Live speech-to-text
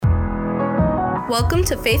Welcome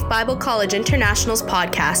to Faith Bible College International's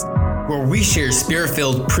podcast, where we share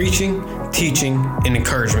spirit-filled preaching, teaching, and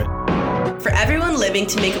encouragement for everyone living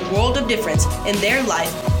to make a world of difference in their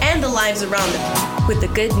life and the lives around them with the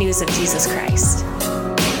good news of Jesus Christ.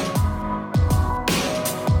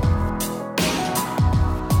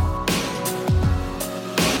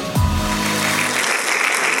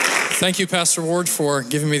 Thank you, Pastor Ward, for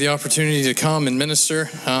giving me the opportunity to come and minister.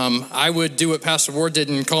 I would do what Pastor Ward did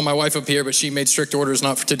and call my wife up here, but she made strict orders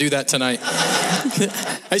not to do that tonight.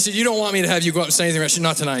 I said, you don't want me to have you go up and say anything. She said,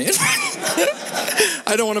 not tonight.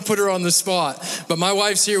 I don't want to put her on the spot. But my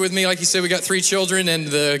wife's here with me. Like you said, we got 3 children, and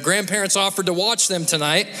the grandparents offered to watch them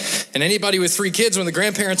tonight. And anybody with 3 kids, when the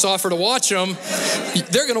grandparents offer to watch them,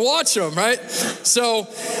 they're going to watch them, right? So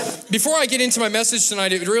before I get into my message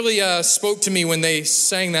tonight, it really spoke to me when they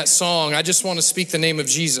sang that song. I just want to speak the name of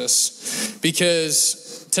Jesus,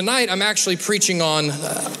 because tonight I'm actually preaching on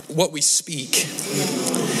what we speak.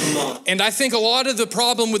 And I think a lot of the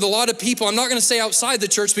problem with a lot of people, I'm not going to say outside the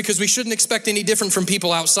church, because we shouldn't expect any different from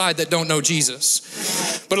people outside that don't know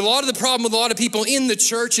Jesus. But a lot of the problem with a lot of people in the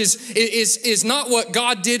church is not what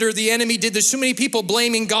God did or the enemy did. There's too many people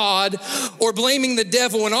blaming God or blaming the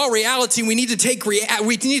devil. In all reality, we need to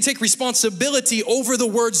take responsibility over the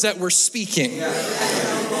words that we're speaking.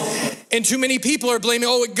 And too many people are blaming,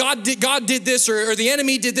 God did this or the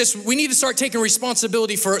enemy did this. We need to start taking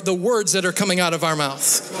responsibility for the words that are coming out of our mouth.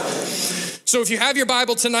 So if you have your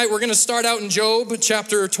Bible tonight, we're going to start out in Job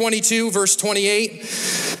chapter 22, verse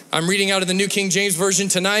 28. I'm reading out of the New King James Version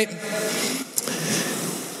tonight.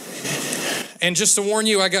 And just to warn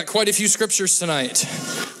you, I got quite a few scriptures tonight,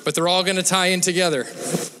 but they're all going to tie in together.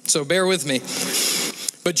 So bear with me.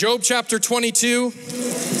 But Job chapter 22,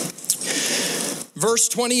 verse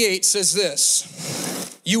 28 says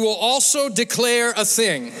this: you will also declare a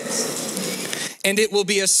thing, and it will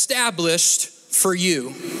be established for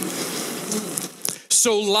you.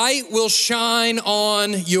 So light will shine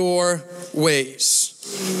on your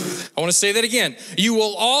ways. I want to say that again. You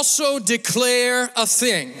will also declare a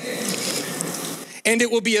thing, and it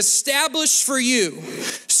will be established for you.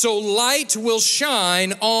 So light will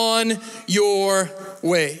shine on your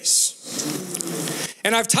ways.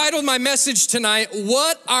 And I've titled my message tonight,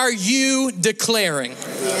 What Are You Declaring?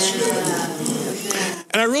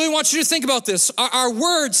 And I really want you to think about this. Our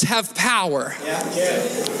words have power.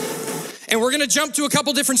 And we're going to jump to a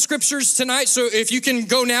couple different scriptures tonight. So if you can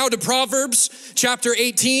go now to Proverbs chapter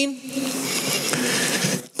 18.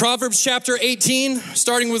 Proverbs chapter 18,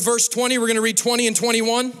 starting with verse 20. We're going to read 20 and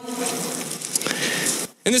 21.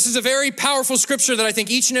 And this is a very powerful scripture that I think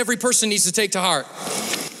each and every person needs to take to heart.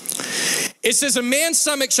 It says, a man's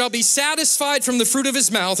stomach shall be satisfied from the fruit of his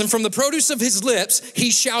mouth, and from the produce of his lips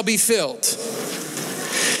he shall be filled.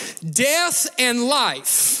 Death and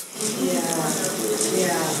life.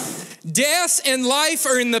 Death and life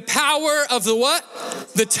are in the power of the what?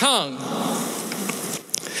 The tongue.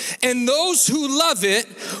 And those who love it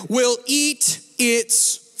will eat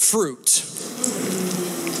its fruit.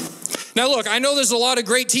 Now look, I know there's a lot of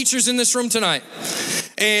great teachers in this room tonight.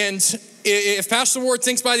 And if Pastor Ward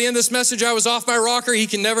thinks by the end of this message I was off my rocker, he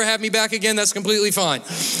can never have me back again. That's completely fine.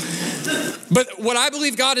 But what I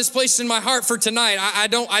believe God has placed in my heart for tonight, I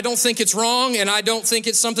don't think it's wrong, and I don't think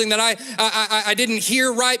it's something that I didn't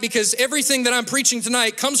hear right, because everything that I'm preaching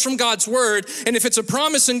tonight comes from God's word. And if it's a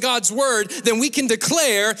promise in God's word, then we can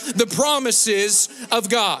declare the promises of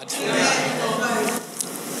God.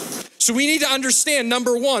 So we need to understand,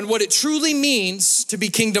 number one, what it truly means to be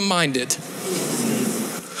kingdom-minded.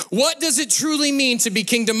 What does it truly mean to be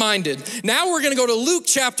kingdom-minded? Now we're going to go to Luke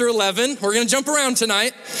chapter 11. We're going to jump around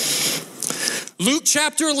tonight. Luke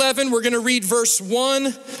chapter 11, we're going to read verse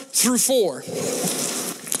 1 through 4.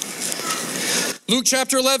 Luke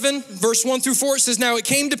chapter 11, verse 1 through 4, it says, now it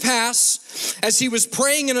came to pass, as he was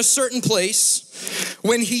praying in a certain place,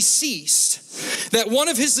 when he ceased, that one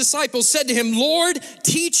of his disciples said to him, Lord,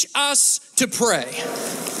 teach us to pray,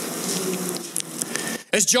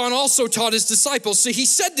 as John also taught his disciples. So he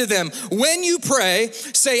said to them, when you pray,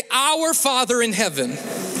 say, Our Father in heaven,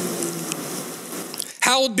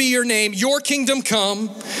 hallowed be your name, your kingdom come,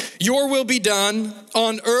 your will be done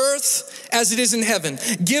on earth as it is in heaven.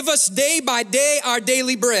 Give us day by day our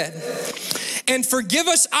daily bread, and forgive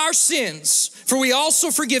us our sins, for we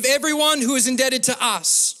also forgive everyone who is indebted to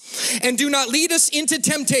us. And do not lead us into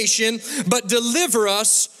temptation, but deliver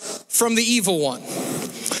us from the evil one.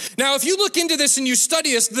 Now, if you look into this and you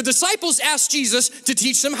study this, the disciples asked Jesus to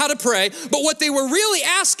teach them how to pray, but what they were really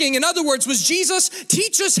asking, in other words, was, Jesus,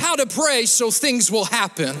 teach us how to pray so things will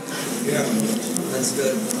happen. Yeah, that's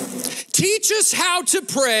good. Teach us how to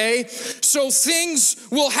pray so things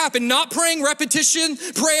will happen. Not praying repetition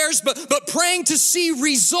prayers, but praying to see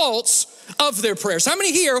results of their prayers. How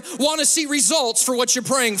many here want to see results for what you're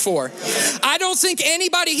praying for? I don't think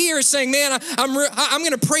anybody here is saying, man, I'm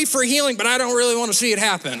going to pray for healing, but I don't really want to see it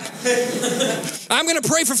happen. I'm going to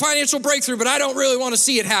pray for financial breakthrough, but I don't really want to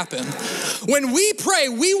see it happen. When we pray,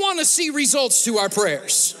 we want to see results to our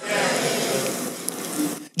prayers.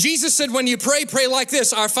 Jesus said, when you pray, pray like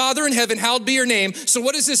this: Our Father in heaven, hallowed be your name. So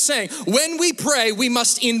what is this saying? When we pray, we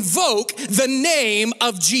must invoke the name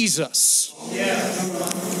of Jesus.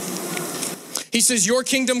 He says, your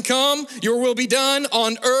kingdom come, your will be done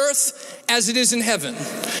on earth as it is in heaven.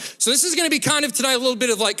 So this is going to be kind of tonight a little bit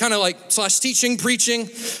of like / teaching, preaching.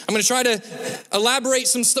 I'm going to try to elaborate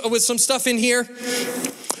with some stuff in here.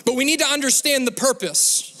 But we need to understand the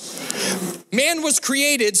purpose. Man was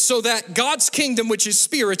created so that God's kingdom, which is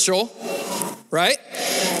spiritual, right,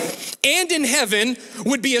 and in heaven,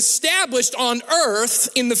 would be established on earth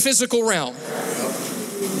in the physical realm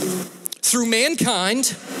through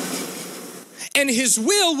mankind, and his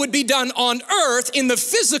will would be done on earth in the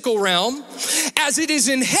physical realm as it is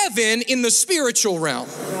in heaven in the spiritual realm.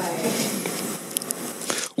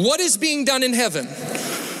 What is being done in heaven?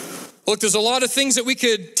 Look, there's a lot of things that we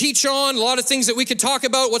could teach on, a lot of things that we could talk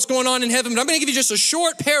about, what's going on in heaven, but I'm going to give you just a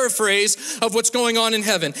short paraphrase of what's going on in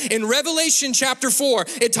heaven. In Revelation chapter 4,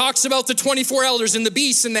 it talks about the 24 elders and the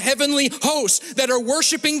beasts and the heavenly hosts that are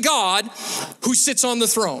worshiping God who sits on the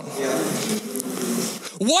throne.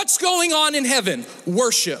 What's going on in heaven?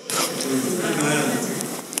 Worship.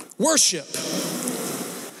 Worship.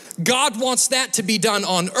 God wants that to be done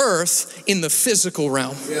on earth in the physical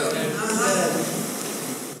realm.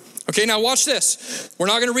 Okay, now watch this. We're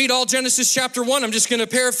not going to read all Genesis chapter 1. I'm just going to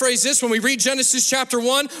paraphrase this. When we read Genesis chapter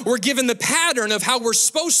 1, we're given the pattern of how we're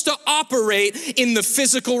supposed to operate in the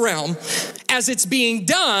physical realm as it's being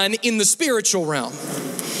done in the spiritual realm.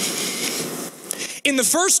 In the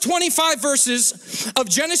first 25 verses of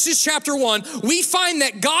Genesis chapter 1, we find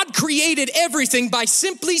that God created everything by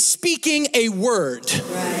simply speaking a word.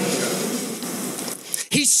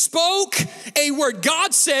 He spoke a word.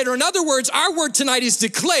 God said, or in other words, our word tonight is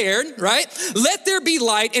declared, right? Let there be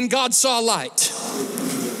light, and God saw light.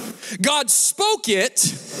 God spoke it,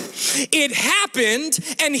 it happened,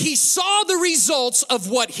 and he saw the results of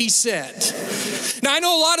what he said. Now, I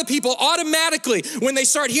know a lot of people automatically, when they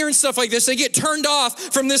start hearing stuff like this, they get turned off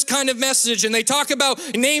from this kind of message, and they talk about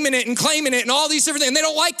naming it and claiming it and all these different things, and they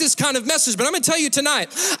don't like this kind of message. But I'm going to tell you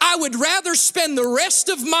tonight, I would rather spend the rest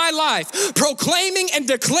of my life proclaiming and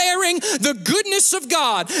declaring the goodness of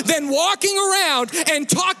God than walking around and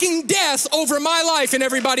talking death over my life and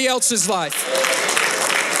everybody else's life.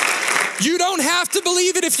 You don't have to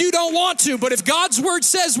believe it if you don't want to, but if God's word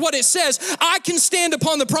says what it says, I can stand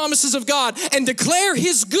upon the promises of God and declare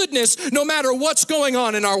his goodness no matter what's going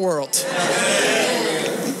on in our world.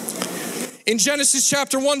 In Genesis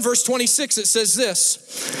chapter 1, verse 26, it says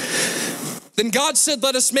this: Then God said,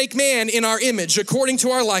 let us make man in our image, according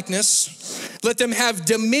to our likeness. Let them have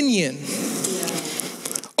dominion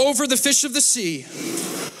over the fish of the sea,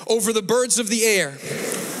 over the birds of the air,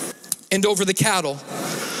 and over the cattle,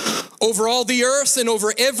 over all the earth, and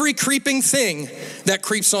over every creeping thing that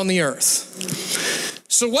creeps on the earth.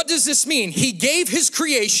 So what does this mean? He gave his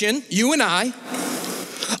creation, you and I,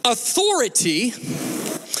 authority,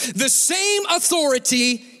 the same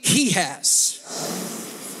authority he has.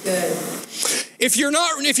 Good. If you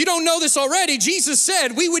don't know this already, Jesus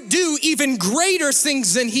said we would do even greater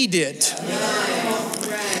things than he did.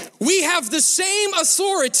 We have the same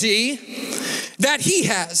authority that he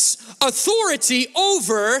has. Authority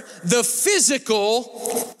over the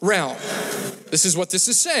physical realm. This is what this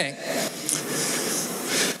is saying.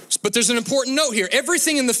 But there's an important note here.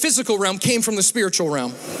 Everything in the physical realm came from the spiritual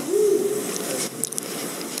realm.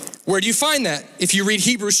 Where do you find that? If you read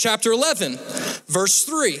Hebrews chapter 11, verse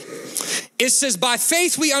 3, it says, by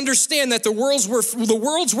faith we understand that the worlds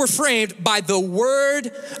were framed by the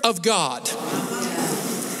word of God.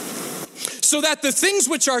 So that the things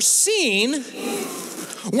which are seen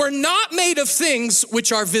were not made of things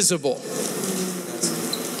which are visible.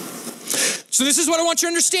 So this is what I want you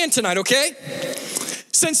to understand tonight, okay?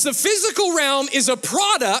 Since the physical realm is a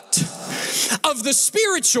product of the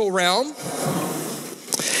spiritual realm,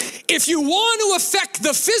 if you want to affect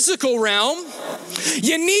the physical realm,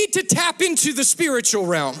 you need to tap into the spiritual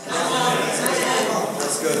realm.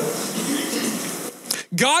 That's good.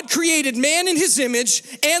 God created man in his image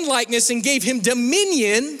and likeness and gave him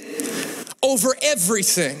dominion over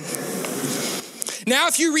everything. Now,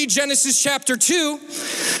 if you read Genesis chapter 2,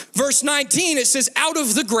 verse 19, it says, out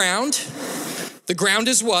of the ground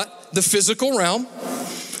is what? the physical realm,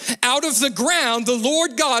 out of the ground, the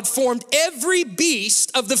Lord God formed every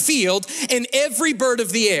beast of the field and every bird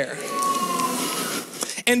of the air,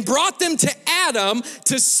 and brought them to Adam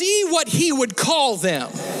to see what he would call them.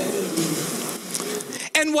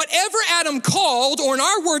 And whatever Adam called, or in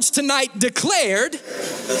our words tonight, declared,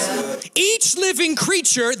 each living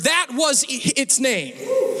creature, that was its name.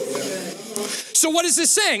 So what is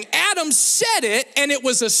this saying? Adam said it and it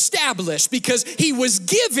was established because he was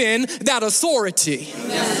given that authority.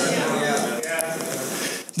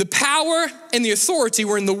 The power and the authority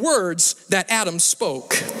were in the words that Adam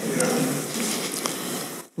spoke.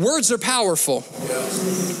 Words are powerful.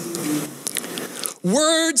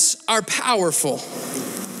 Words are powerful.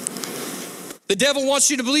 The devil wants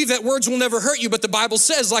you to believe that words will never hurt you, but the Bible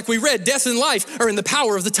says, like we read, death and life are in the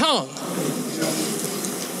power of the tongue.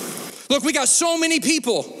 Look, we got so many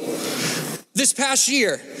people this past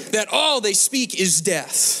year that all they speak is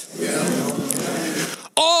death.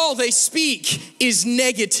 All they speak is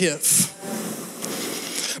negative.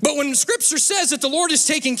 But when Scripture says that the Lord is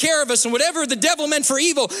taking care of us and whatever the devil meant for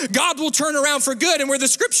evil, God will turn around for good. And where the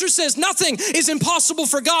Scripture says nothing is impossible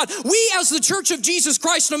for God, we as the Church of Jesus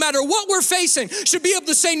Christ, no matter what we're facing, should be able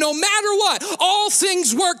to say, no matter what, all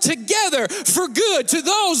things work together for good to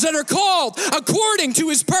those that are called according to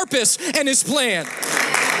his purpose and his plan.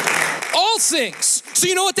 All things. So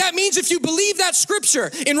you know what that means? If you believe that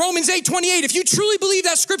scripture in Romans 8:28, if you truly believe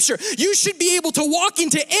that scripture, you should be able to walk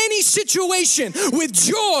into any situation with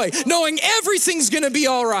joy, knowing everything's going to be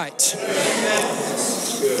all right.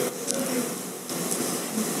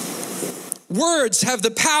 Words have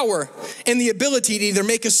the power and the ability to either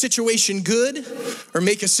make a situation good or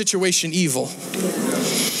make a situation evil.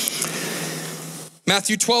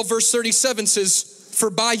 Matthew 12 verse 37 says, "For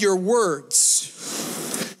by your words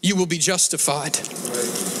you will be justified,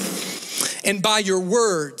 and by your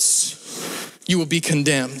words you will be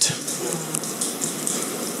condemned."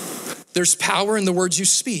 There's power in the words you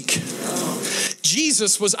speak.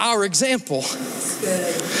 Jesus was our example.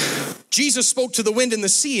 Jesus spoke to the wind and the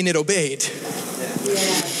sea and it obeyed.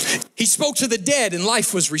 He spoke to the dead and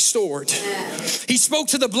life was restored. He spoke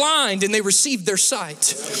to the blind and they received their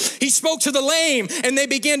sight. He spoke to the lame and they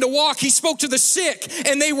began to walk. He spoke to the sick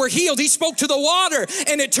and they were healed. He spoke to the water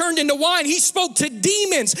and it turned into wine. He spoke to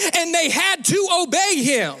demons and they had to obey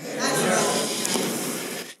him.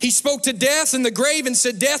 He spoke to death and the grave and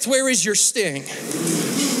said, "Death, where is your sting?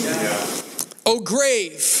 O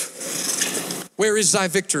grave, where is thy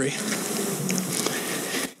victory?"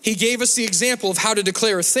 He gave us the example of how to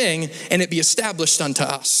declare a thing and it be established unto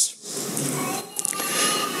us.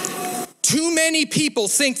 Too many people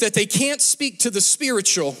think that they can't speak to the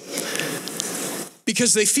spiritual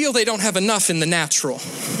because they feel they don't have enough in the natural.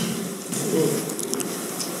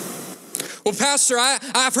 Well, Pastor,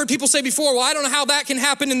 I've heard people say before, well, I don't know how that can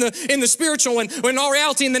happen in the spiritual when in all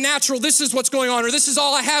reality in the natural, this is what's going on, or this is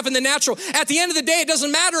all I have in the natural. At the end of the day, it doesn't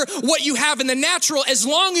matter what you have in the natural as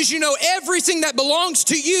long as you know everything that belongs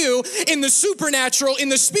to you in the supernatural, in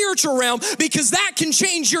the spiritual realm, because that can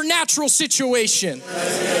change your natural situation.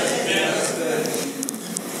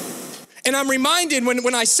 And I'm reminded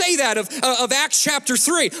when I say that of Acts chapter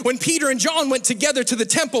 3, when Peter and John went together to the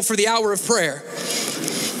temple for the hour of prayer.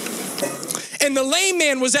 And the lame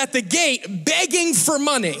man was at the gate begging for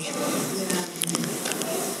money.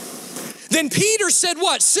 Then Peter said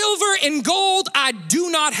what? "Silver and gold I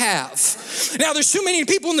do not have." Now there's too many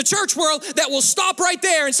people in the church world that will stop right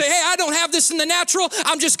there and say, "Hey, I don't have this in the natural.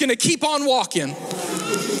 I'm just going to keep on walking."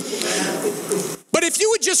 But if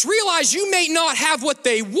you would just realize you may not have what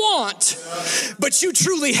they want, but you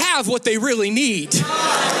truly have what they really need.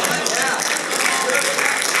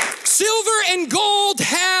 "Silver and gold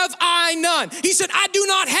have I none." He said, "I do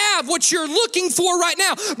not have what you're looking for right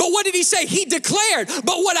now." But what did he say? He declared,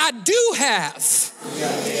 "But what I do have,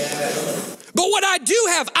 but what I do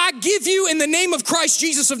have, I give you in the name of Christ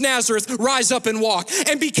Jesus of Nazareth, rise up and walk."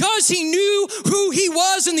 And because he knew who he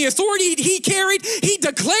was and the authority he carried, he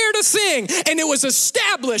declared a thing and it was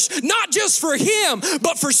established, not just for him,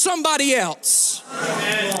 but for somebody else.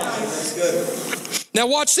 Amen. That's good. Now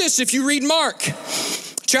watch this. If you read Mark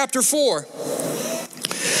chapter 4,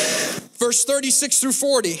 verse 36 through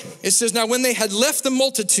 40, it says, "Now when they had left the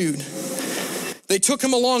multitude, they took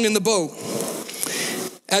him along in the boat,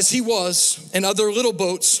 as he was, and other little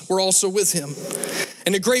boats were also with him.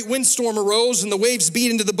 And a great windstorm arose, and the waves beat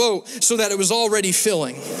into the boat, so that it was already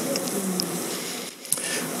filling.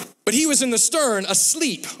 But he was in the stern,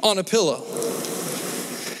 asleep on a pillow.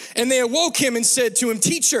 And they awoke him and said to him,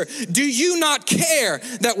 'Teacher, do you not care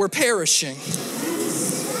that we're perishing?'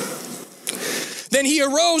 Then he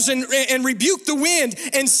arose and rebuked the wind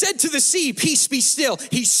and said to the sea, peace be still.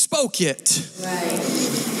 He spoke it. Right.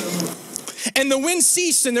 And the wind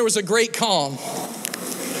ceased and there was a great calm.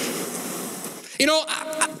 You know,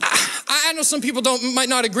 I know some people might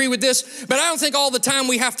not agree with this, but I don't think all the time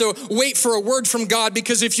we have to wait for a word from God,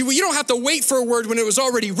 because if you don't have to wait for a word when it was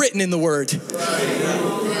already written in the word. Right.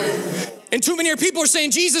 And too many people are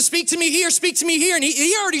saying, Jesus, speak to me here, and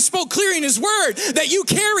he already spoke clearly in his word that you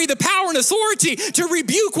carry the power and authority to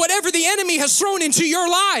rebuke whatever the enemy has thrown into your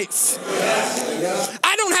life.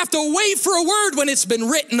 I don't have to wait for a word when it's been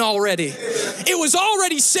written already. It was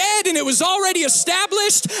already said and it was already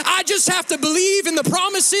established. I just have to believe in the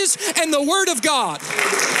promises and the word of God.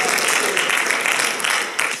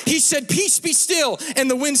 He said, peace be still, and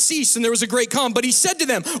the wind ceased, and there was a great calm. But he said to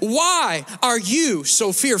them, why are you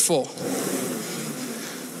so fearful?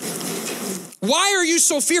 Why are you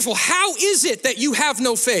so fearful? How is it that you have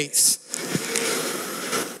no faith?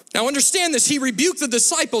 Now understand this, he rebuked the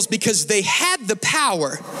disciples because they had the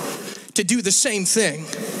power to do the same thing,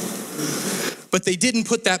 but they didn't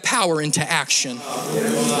put that power into action.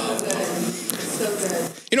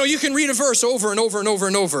 You know, you can read a verse over and over and over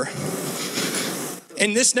and over.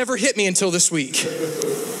 And this never hit me until this week.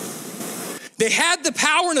 They had the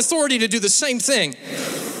power and authority to do the same thing,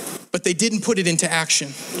 but they didn't put it into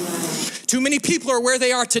action. Too many people are where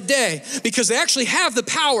they are today because they actually have the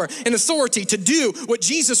power and authority to do what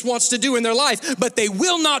Jesus wants to do in their life, but they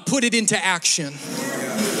will not put it into action.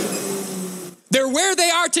 They're where they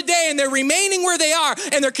are today and they're remaining where they are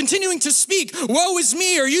and they're continuing to speak, woe is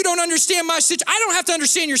me, or you don't understand my situation. I don't have to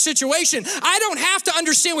understand your situation. I don't have to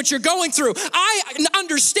understand what you're going through. I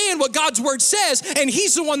understand what God's word says, and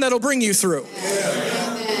he's the one that'll bring you through.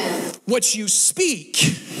 Amen. What you speak.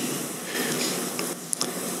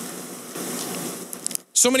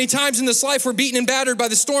 So many times in this life, we're beaten and battered by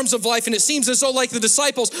the storms of life, and it seems as though, like the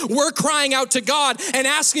disciples, we're crying out to God and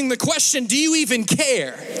asking the question, do you even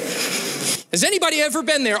care? Has anybody ever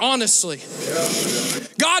been there, honestly?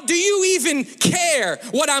 God, do you even care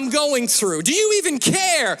what I'm going through? Do you even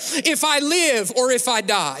care if I live or if I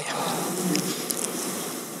die?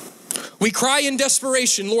 We cry in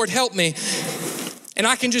desperation, Lord, help me. And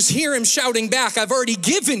I can just hear him shouting back, I've already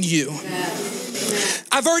given you.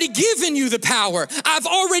 I've already given you the power. I've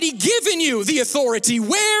already given you the authority.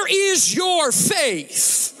 Where is your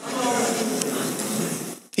faith?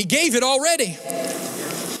 He gave it already.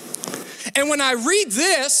 And when I read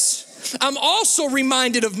this, I'm also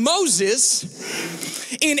reminded of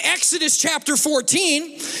Moses in Exodus chapter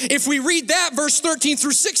 14. If we read that, verse 13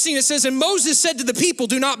 through 16, it says, and Moses said to the people,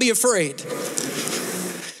 do not be afraid.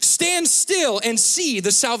 Stand still and see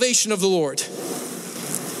the salvation of the Lord,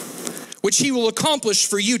 which he will accomplish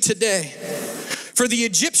for you today. For the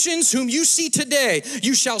Egyptians whom you see today,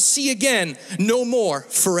 you shall see again no more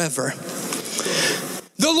forever.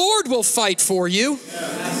 The Lord will fight for you.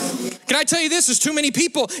 Can I tell you this? There's too many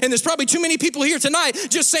people, and there's probably too many people here tonight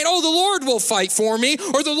just saying, oh, the Lord will fight for me,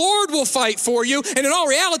 or the Lord will fight for you. And in all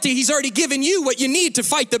reality, he's already given you what you need to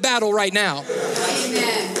fight the battle right now.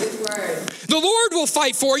 Amen. Good word. The Lord will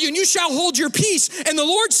fight for you, and you shall hold your peace. And the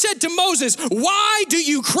Lord said to Moses, why do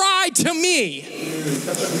you cry to me?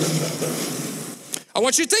 I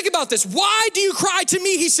want you to think about this. Why do you cry to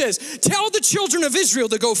me? He says, tell the children of Israel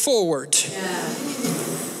to go forward. Yeah.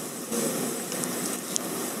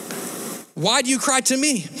 Why do you cry to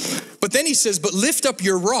me? But then he says, but lift up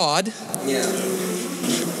your rod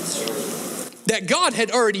that God had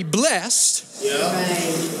already blessed. Yeah.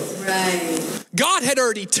 Right. God had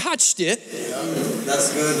already touched it. Yeah.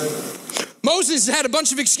 That's good. Moses had a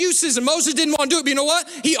bunch of excuses and Moses didn't want to do it, but you know what?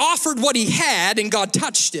 He offered what he had and God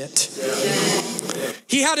touched it. Yeah.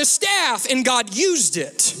 He had a staff and God used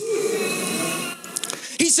it.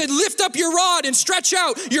 He said, lift up your rod and stretch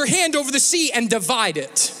out your hand over the sea and divide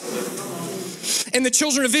it. And the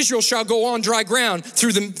children of Israel shall go on dry ground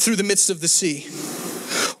through the midst of the sea.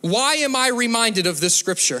 Why am I reminded of this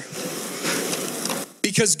scripture?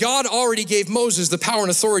 Because God already gave Moses the power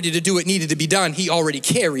and authority to do what needed to be done. He already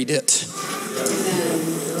carried it.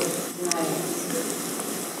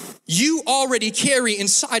 You already carry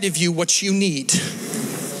inside of you what you need.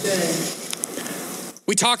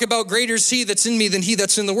 We talk about greater is he that's in me than he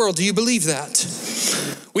that's in the world. Do you believe that?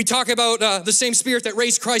 We talk about the same spirit that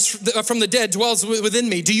raised Christ from the dead dwells within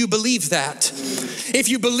me. Do you believe that? If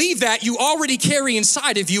you believe that, you already carry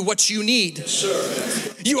inside of you what you need. Sure.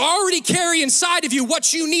 You already carry inside of you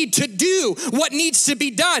what you need to do, what needs to be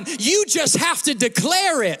done. You just have to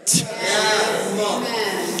declare it.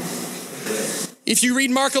 Amen. If you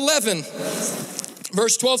read Mark 11,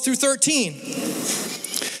 verse 12 through 13,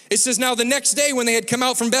 It says, now the next day when they had come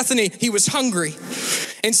out from Bethany, he was hungry.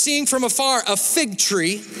 And seeing from afar a fig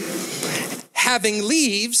tree having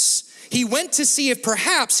leaves, he went to see if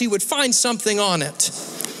perhaps he would find something on it.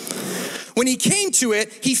 When he came to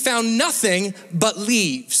it, he found nothing but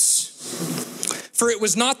leaves, for it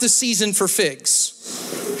was not the season for figs.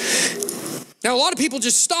 Now, a lot of people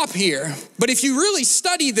just stop here, but if you really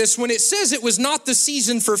study this, when it says it was not the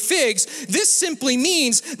season for figs, this simply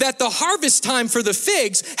means that the harvest time for the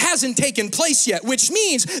figs hasn't taken place yet, which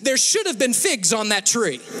means there should have been figs on that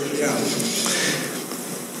tree. Yeah.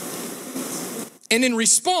 And in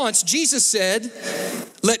response, Jesus said,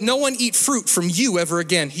 let no one eat fruit from you ever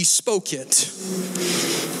again. He spoke it.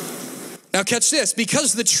 Now catch this,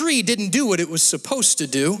 because the tree didn't do what it was supposed to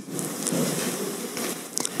do,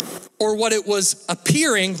 or what it was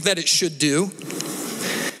appearing that it should do,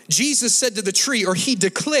 Jesus said to the tree, or he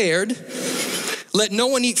declared, let no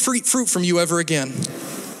one eat fruit from you ever again.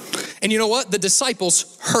 And you know what? The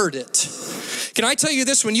disciples heard it. Can I tell you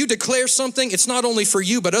this? When you declare something, it's not only for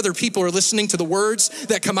you, but other people are listening to the words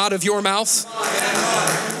that come out of your mouth.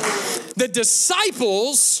 The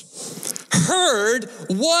disciples heard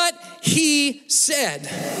what he said.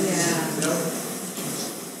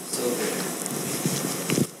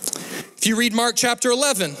 If you read Mark chapter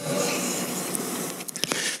 11,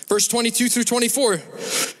 verse 22 through 24.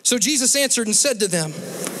 So Jesus answered and said to them,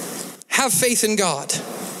 have faith in God.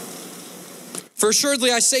 For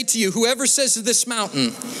assuredly I say to you, whoever says to this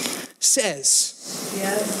mountain,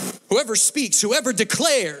 whoever speaks, whoever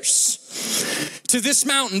declares to this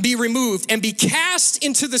mountain, be removed and be cast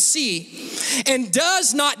into the sea, and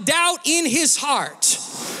does not doubt in his heart,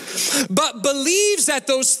 but believes that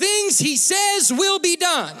those things he says will be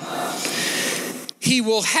done, he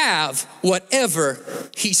will have whatever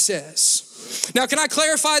he says. Now, can I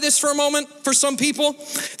clarify this for a moment for some people?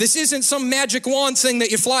 This isn't some magic wand thing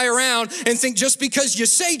that you fly around and think just because you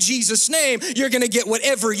say Jesus' name, you're gonna get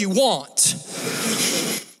whatever you want.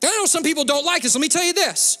 I know some people don't like this. Let me tell you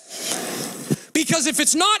this. Because if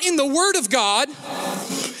it's not in the Word of God,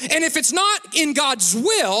 and if it's not in God's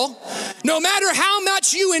will, no matter how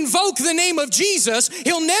much you invoke the name of Jesus,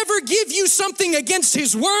 he'll never give you something against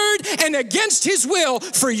his word and against his will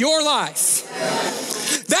for your life.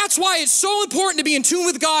 That's why it's so important to be in tune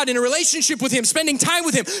with God, in a relationship with him, spending time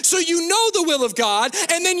with him, so you know the will of God,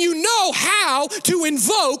 and then you know how to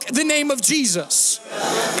invoke the name of Jesus.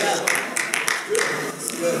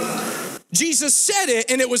 Jesus said it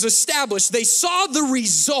and it was established. They saw the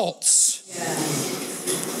results.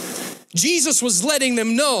 Jesus was letting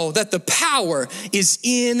them know that the power is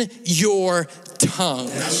in your tongue.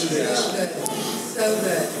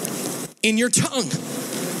 In your tongue.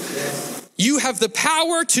 You have the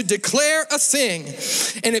power to declare a thing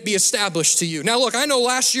and it be established to you. Now look, I know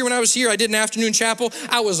last year when I was here, I did an afternoon chapel.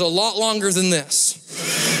 I was a lot longer than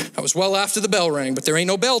this. I was well after the bell rang, but there ain't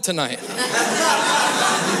no bell tonight.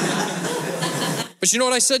 But you know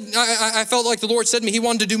what I said? I felt like the Lord said to me, he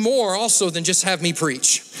wanted to do more also than just have me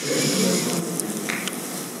preach.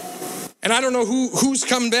 And I don't know who's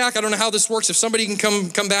coming back. I don't know how this works. If somebody can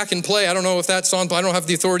come back and play, I don't know if that's on. I don't have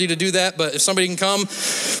the authority to do that, but if somebody can come,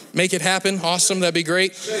 make it happen. Awesome, that'd be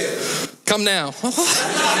great. Come now.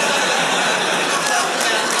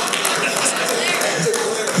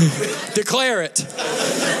 Declare it.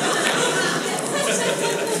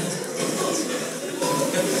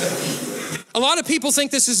 A lot of people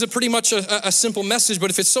think this is pretty much a simple message, but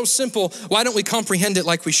if it's so simple, why don't we comprehend it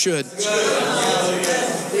like we should?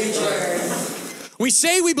 We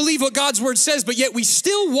say we believe what God's word says, but yet we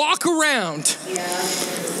still walk around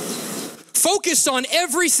focused on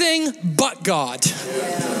everything but God.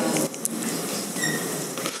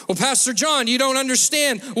 Well, Pastor John, you don't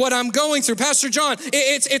understand what I'm going through. Pastor John,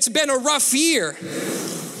 it's been a rough year.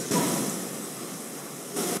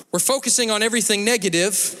 We're focusing on everything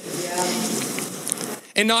negative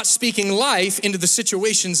and not speaking life into the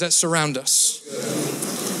situations that surround us.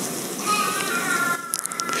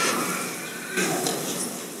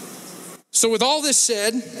 So with all this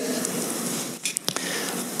said,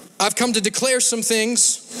 I've come to declare some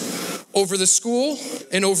things over the school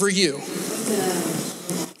and over you.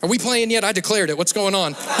 Are we playing yet? I declared it. What's going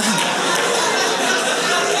on?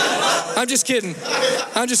 I'm just kidding.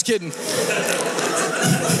 I'm just kidding.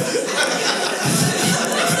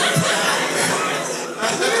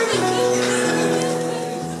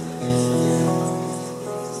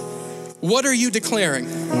 What are you declaring?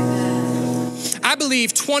 I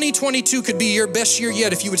believe 2022 could be your best year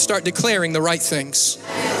yet if you would start declaring the right things.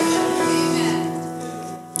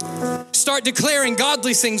 Start declaring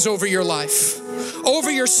godly things over your life,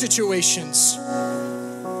 over your situations.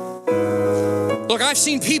 Look, I've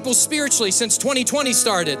seen people spiritually since 2020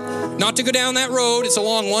 started. Not to go down that road, it's a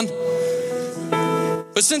long one.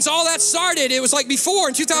 But since all that started, it was like before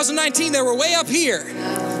in 2019, they were way up here,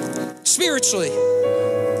 spiritually.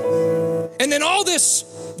 And then all this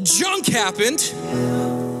junk happened.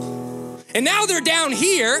 And now they're down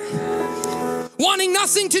here, wanting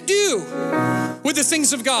nothing to do with the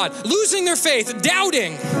things of God, losing their faith,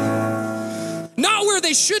 doubting. Not where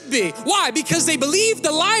they should be. Why? Because they believed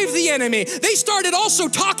the lie of the enemy. They started also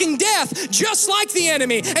talking death just like the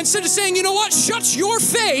enemy. Instead of saying, you know what? Shut your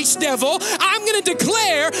face, devil. I'm going to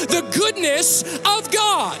declare the goodness of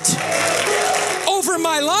God over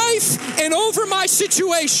my life and over my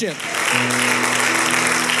situation.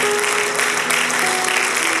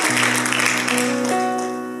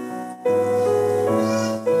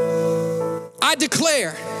 I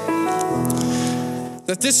declare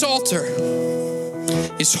that this altar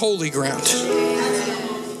is holy ground.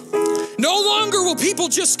 No longer will people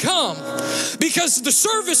just come because the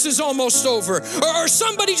service is almost over or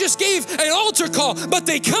somebody just gave an altar call, but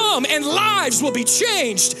they come and lives will be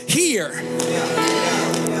changed here.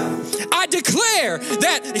 I declare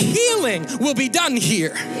that healing will be done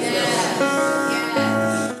here.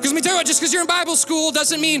 Because let me tell you what, just because you're in Bible school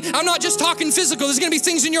doesn't mean, I'm not just talking physical. There's going to be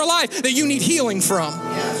things in your life that you need healing from.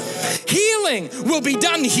 Healing will be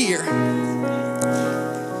done here.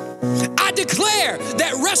 I declare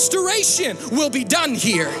that restoration will be done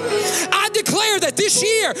here. I declare that this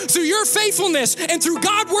year, through your faithfulness and through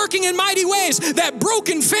God working in mighty ways, that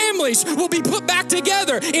broken families will be put back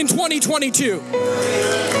together in 2022.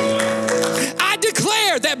 I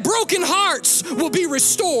declare that broken hearts will be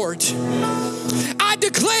restored. I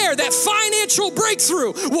declare that financial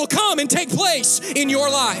breakthrough will come and take place in your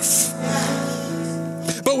life.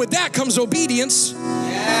 But with that comes obedience.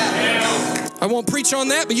 I won't preach on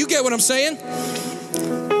that, but you get what I'm saying.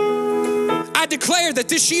 I declare that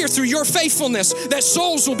this year, through your faithfulness, that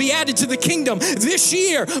souls will be added to the kingdom this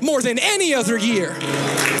year more than any other year.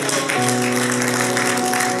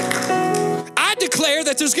 I declare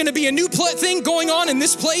that there's going to be a new thing going on in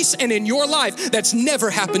this place and in your life that's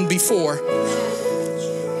never happened before.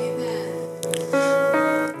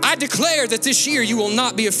 I declare that this year you will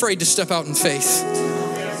not be afraid to step out in faith.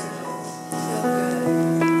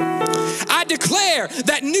 I declare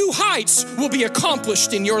that new heights will be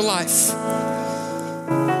accomplished in your life.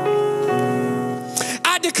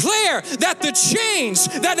 I declare that the chains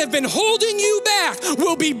that have been holding you back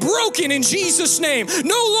will be broken in Jesus' name.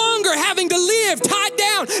 No longer having to live tied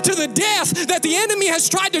down to the death that the enemy has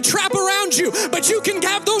tried to trap around you, but you can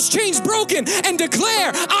have those chains broken and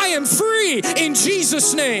declare, I am free in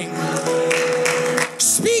Jesus' name.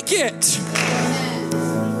 Speak it.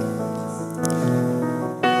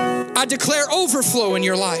 I declare overflow in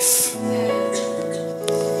your life.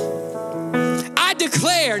 I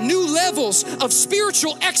declare new levels of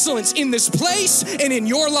spiritual excellence in this place and in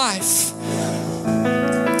your life.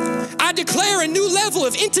 I declare a new level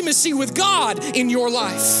of intimacy with God in your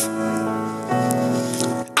life.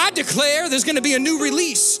 I declare there's going to be a new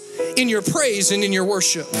release in your praise and in your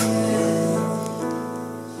worship.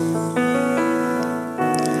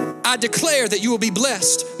 I declare that you will be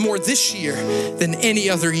blessed more this year than any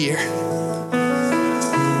other year.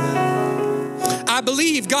 I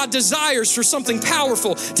believe God desires for something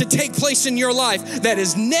powerful to take place in your life that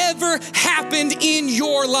has never happened in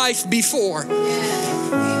your life before.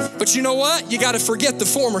 But you know what? You got to forget the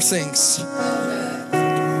former things.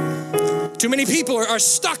 Too many people are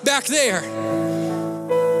stuck back there.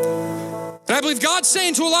 And I believe God's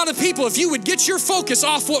saying to a lot of people, if you would get your focus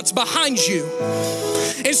off what's behind you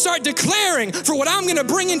and start declaring for what I'm going to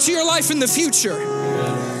bring into your life in the future.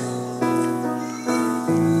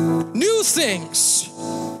 New things.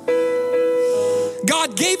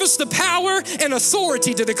 God gave us the power and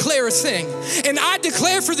authority to declare a thing. And I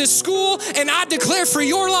declare for this school and I declare for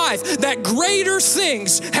your life that greater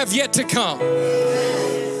things have yet to come.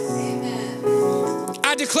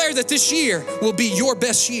 I declare that this year will be your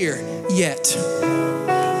best year yet.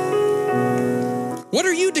 What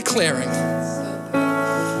are you declaring?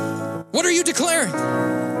 What are you declaring?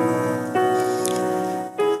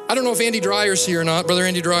 I don't know if Andy Dryer's here or not, Brother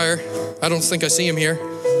Andy Dryer. I don't think I see him here.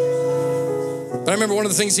 But I remember one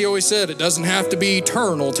of the things he always said, it doesn't have to be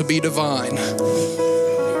eternal to be divine.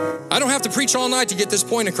 I don't have to preach all night to get this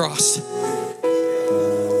point across.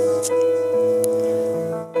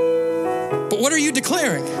 But what are you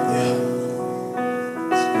declaring?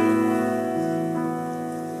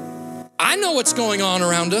 I know what's going on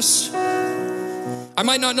around us. I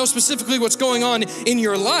might not know specifically what's going on in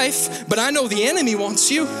your life, but I know the enemy wants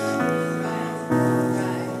you.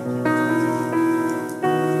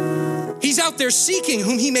 He's out there seeking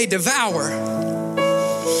whom he may devour.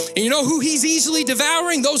 And you know who he's easily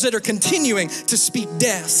devouring? Those that are continuing to speak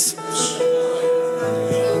death.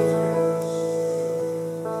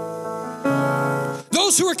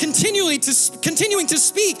 Those who are continuing to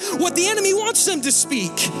speak what the enemy wants them to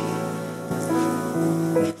speak.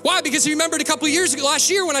 Why? Because you remembered a couple of years ago, last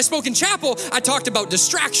year when I spoke in chapel, I talked about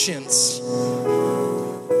distractions.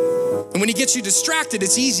 And when he gets you distracted,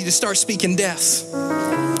 it's easy to start speaking death.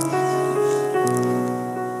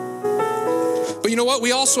 But you know what?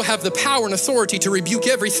 We also have the power and authority to rebuke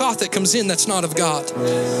every thought that comes in that's not of God.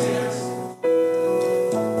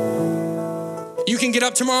 You can get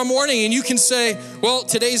up tomorrow morning and you can say, well,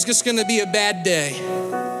 today's just gonna be a bad day.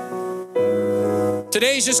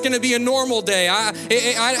 Today's just gonna be a normal day.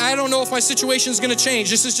 I don't know if my situation's gonna change.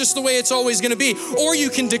 This is just the way it's always gonna be. Or you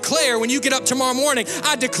can declare when you get up tomorrow morning,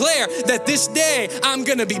 I declare that this day I'm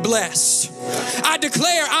gonna be blessed. I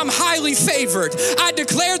declare I'm highly favored. I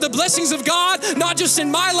declare the blessings of God, not just in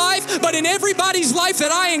my life, but in everybody's life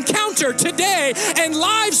that I encounter today, and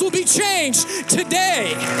lives will be changed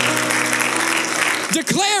today.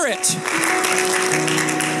 Declare it.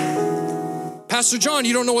 Pastor John,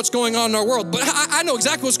 you don't know what's going on in our world, but I know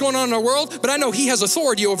exactly what's going on in our world, but I know he has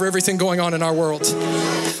authority over everything going on in our world.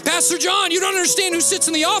 Pastor John, you don't understand who sits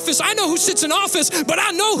in the office. I know who sits in office, but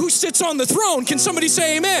I know who sits on the throne. Can somebody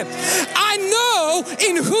say amen? I know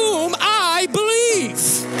in whom I believe.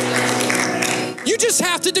 You just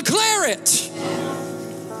have to declare it.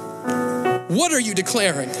 What are you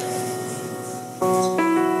declaring?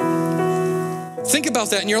 Think about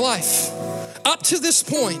that in your life. Up to this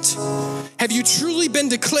point, have you truly been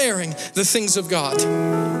declaring the things of God?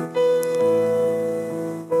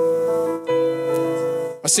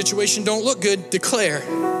 My situation don't look good. Declare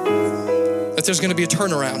that there's going to be a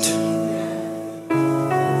turnaround.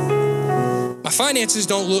 My finances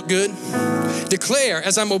don't look good. Declare,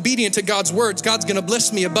 as I'm obedient to God's words, God's going to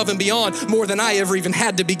bless me above and beyond more than I ever even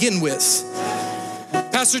had to begin with.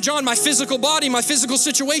 Pastor John, my physical body, my physical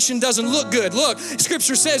situation doesn't look good. Look,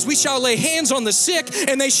 scripture says we shall lay hands on the sick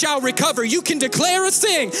and they shall recover. You can declare a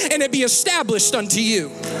thing and it be established unto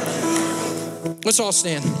you. Let's all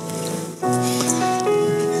stand.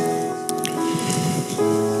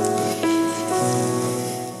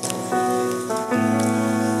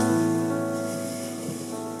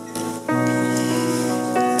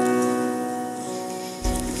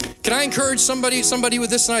 Can I encourage somebody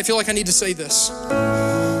with this tonight? I feel like I need to say this.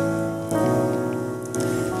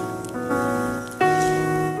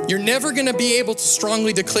 You're never going to be able to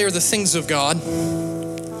strongly declare the things of God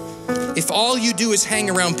if all you do is hang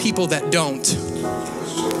around people that don't.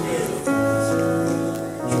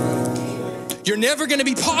 You're never going to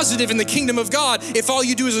be positive in the kingdom of God if all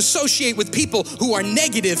you do is associate with people who are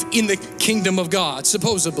negative in the kingdom of God,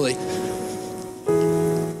 supposedly.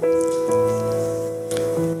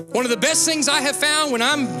 One of the best things I have found when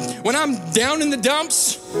I'm down in the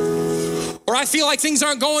dumps or I feel like things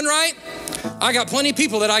aren't going right, I got plenty of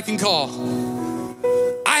people that I can call.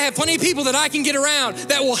 I have plenty of people that I can get around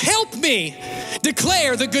that will help me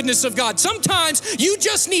declare the goodness of God. Sometimes you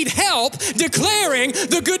just need help declaring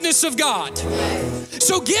the goodness of God.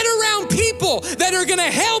 So get around people that are gonna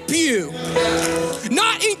help you.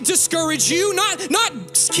 Not discourage you, not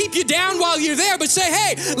keep you down while you're there, but say,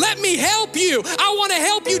 hey, let me help you. I wanna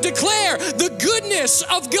help you declare the goodness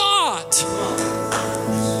of God.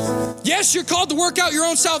 Yes, you're called to work out your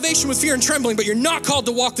own salvation with fear and trembling, but you're not called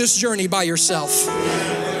to walk this journey by yourself.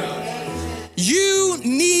 You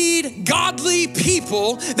need godly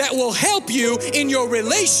people that will help you in your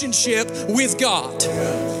relationship with God.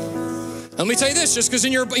 Let me tell you this, just because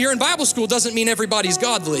you're in Bible school doesn't mean everybody's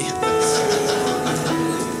godly.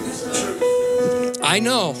 I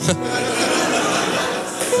know.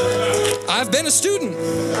 I've been a student.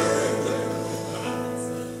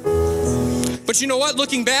 But you know what,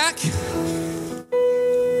 looking back,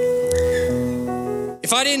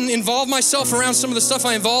 if I didn't involve myself around some of the stuff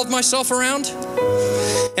I involved myself around,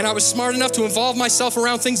 and I was smart enough to involve myself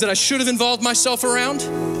around things that I should have involved myself around,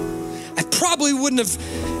 I probably wouldn't have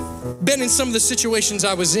been in some of the situations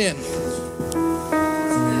I was in.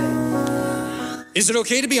 Is it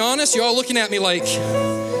okay to be honest? You're all looking at me like,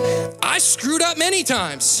 I screwed up many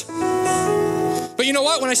times. But you know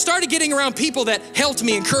what? When I started getting around people that helped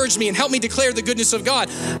me, encouraged me, and helped me declare the goodness of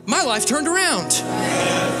God, my life turned around.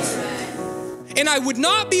 And I would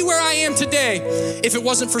not be where I am today if it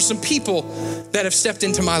wasn't for some people that have stepped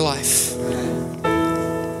into my life.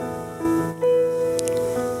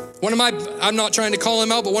 I'm not trying to call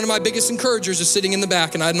him out, but one of my biggest encouragers is sitting in the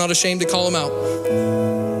back, and I'm not ashamed to call him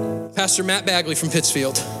out. Pastor Matt Bagley from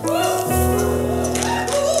Pittsfield.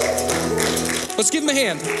 Let's give him a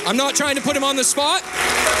hand. I'm not trying to put him on the spot.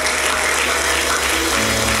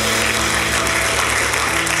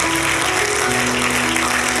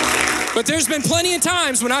 But there's been plenty of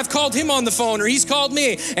times when I've called him on the phone or he's called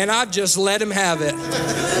me and I've just let him have it.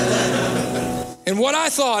 And what I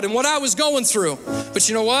thought and what I was going through. But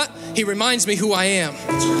you know what? He reminds me who I am.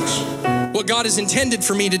 What God has intended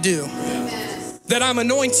for me to do. That I'm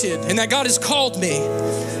anointed and that God has called me.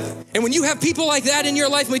 And when you have people like that in your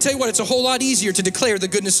life, let me tell you what, it's a whole lot easier to declare the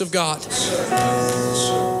goodness of God.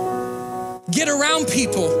 Get around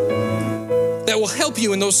people that will help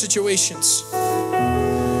you in those situations.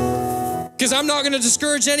 Because I'm not going to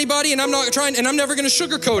discourage anybody and I'm never going to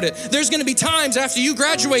sugarcoat it. There's going to be times after you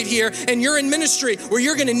graduate here and you're in ministry where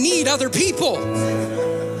you're going to need other people.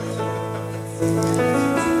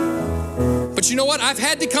 But you know what? I've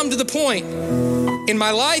had to come to the point in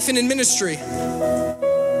my life and in ministry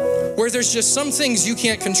where there's just some things you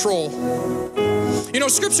can't control. You know,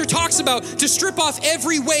 Scripture talks about to strip off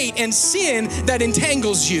every weight and sin that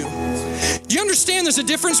entangles you. Do you understand there's a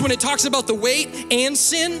difference when it talks about the weight and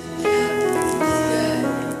sin?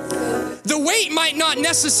 The weight might not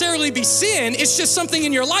necessarily be sin, it's just something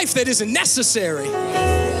in your life that isn't necessary.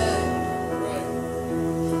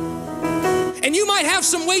 And you might have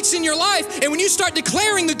some weights in your life, and when you start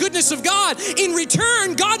declaring the goodness of God, in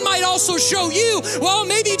return, God might also show you, well,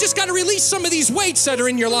 maybe you just got to release some of these weights that are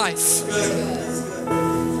in your life.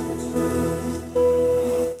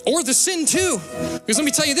 Or the sin too. Because let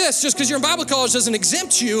me tell you this, just because you're in Bible college doesn't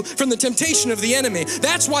exempt you from the temptation of the enemy.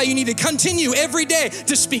 That's why you need to continue every day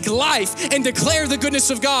to speak life and declare the goodness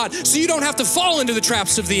of God so you don't have to fall into the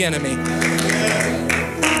traps of the enemy.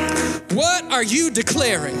 What are you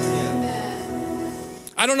declaring?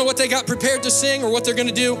 I don't know what they got prepared to sing or what they're going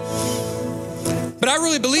to do, but I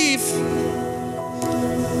really believe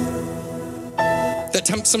that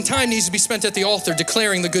some time needs to be spent at the altar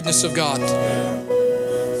declaring the goodness of God.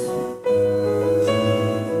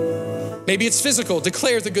 Maybe it's physical.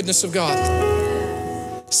 Declare the goodness of God.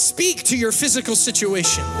 Speak to your physical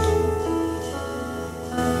situation.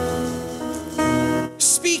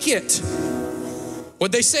 Speak it.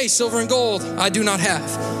 What they say, silver and gold, I do not have,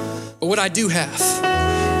 but what I do have.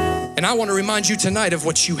 And I want to remind you tonight of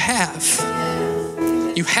what you have.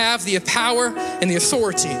 You have the power and the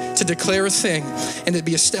authority to declare a thing and it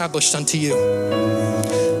be established unto you.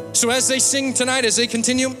 So as they sing tonight, as they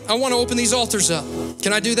continue, I want to open these altars up.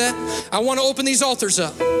 Can I do that? I want to open these altars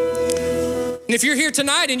up. And if you're here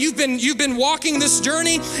tonight and you've been walking this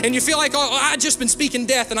journey and you feel like, oh, I've just been speaking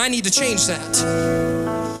death and I need to change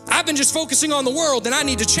that. I've been just focusing on the world and I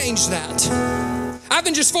need to change that. I've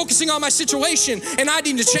been just focusing on my situation and I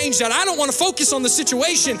need to change that. I don't want to focus on the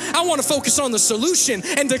situation. I want to focus on the solution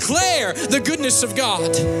and declare the goodness of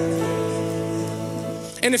God.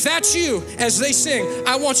 And if that's you, as they sing,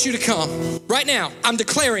 I want you to come. Right now, I'm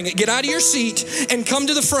declaring it. Get out of your seat and come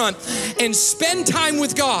to the front and spend time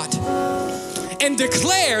with God and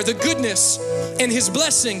declare the goodness and His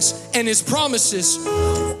blessings and His promises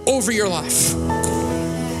over your life.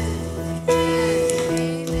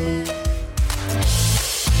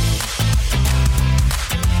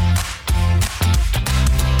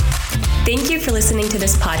 Thank you for listening to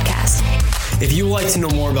this podcast. If you would like to know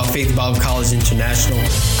more about Faith Bible College International,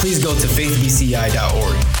 please go to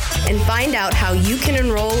faithbci.org. And find out how you can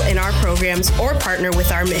enroll in our programs or partner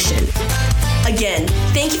with our mission. Again,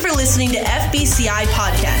 thank you for listening to FBCI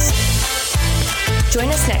Podcast. Join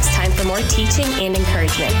us next time for more teaching and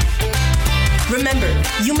encouragement. Remember,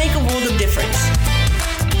 you make a world of difference.